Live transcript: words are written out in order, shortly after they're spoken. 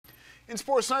In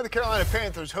sports tonight, the Carolina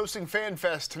Panthers hosting Fan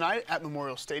Fest tonight at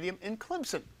Memorial Stadium in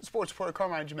Clemson. Sports reporter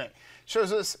Carolina Panthers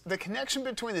shows us the connection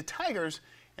between the Tigers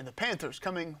and the Panthers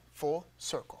coming full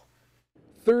circle.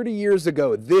 30 years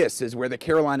ago, this is where the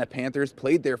Carolina Panthers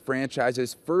played their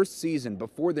franchise's first season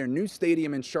before their new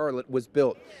stadium in Charlotte was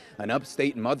built. An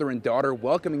upstate mother and daughter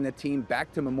welcoming the team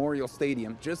back to Memorial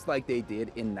Stadium just like they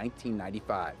did in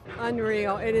 1995.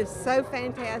 Unreal. It is so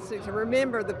fantastic to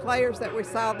remember the players that we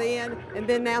saw then, and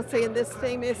then now seeing this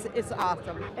team, it's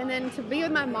awesome. And then to be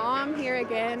with my mom here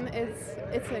again,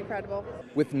 it's incredible.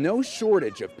 With no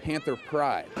shortage of Panther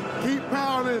pride. Keep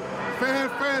pounding, Fan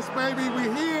Fest, baby, we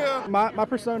here. My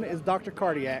persona is Dr.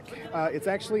 Cardiac. It's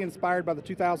actually inspired by the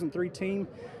 2003 team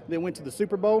that went to the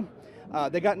Super Bowl.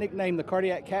 They got nicknamed the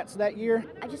Cardiac Cats that year.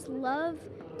 I just love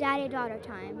daddy-daughter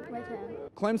time with him.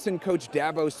 Clemson coach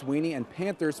Dabo Sweeney and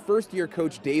Panthers first-year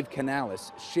coach Dave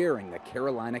Canales sharing the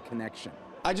Carolina connection.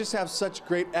 I just have such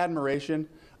great admiration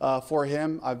for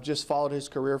him. I've just followed his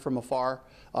career from afar.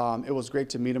 It was great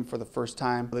to meet him for the first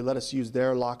time. They let us use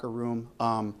their locker room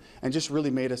and just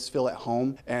really made us feel at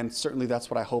home. And certainly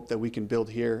that's what I hope that we can build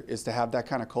here, is to have that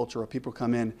kind of culture where people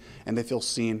come in and they feel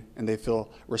seen and they feel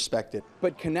respected.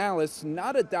 But Canales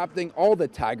not adopting all the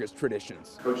Tigers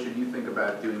traditions. Coach, did you think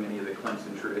about doing any of the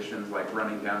Clemson traditions, like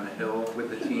running down the hill with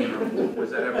the team? Or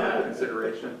was that ever a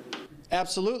consideration?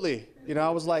 Absolutely. You know, I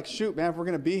was like, shoot, man, if we're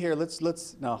going to be here, let's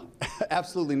no,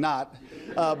 absolutely not.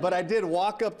 But I did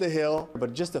walk up the hill.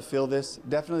 But just to feel this,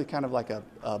 definitely kind of like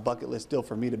a bucket list deal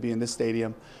for me to be in this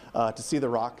stadium, to see the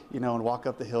Rock, you know, and walk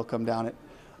up the hill, come down it,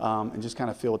 and just kind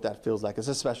of feel what that feels like. It's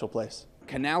a special place.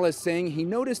 Canales saying he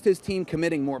noticed his team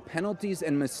committing more penalties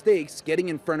and mistakes getting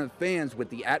in front of fans with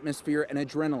the atmosphere and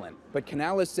adrenaline. But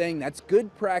Canales saying that's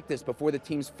good practice before the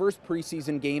team's first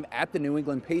preseason game at the New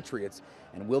England Patriots,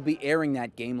 and we'll be airing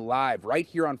that game live right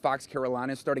here on Fox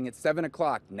Carolina starting at 7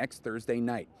 o'clock next Thursday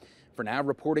night. For now,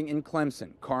 reporting in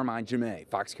Clemson, Carmine Jamay,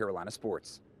 Fox Carolina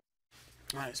Sports.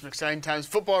 All right, some exciting times.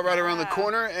 Football right around the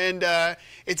corner, and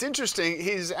it's interesting.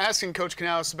 He's asking Coach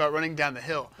Canales about running down the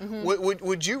hill.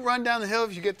 Would you run down the hill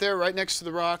if you get there right next to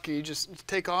the Rock and you just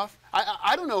take off?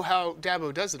 I don't know how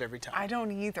Dabo does it every time. I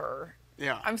don't either.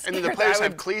 Yeah, I'm scared. And then the players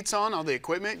have cleats on, all the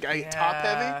equipment, top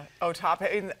heavy. Oh, top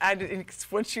heavy. And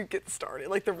once you get started,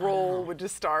 like the roll would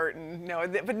just start, and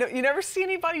but no, you never see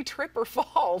anybody trip or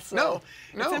fall. So no,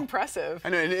 it's impressive. I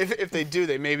know, and if they do,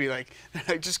 they maybe like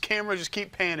just camera, just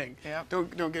keep panning. Yep.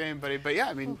 Don't get anybody. But yeah,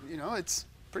 I mean, you know, it's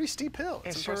pretty steep hill. It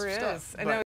it's sure is. Stuff. I know.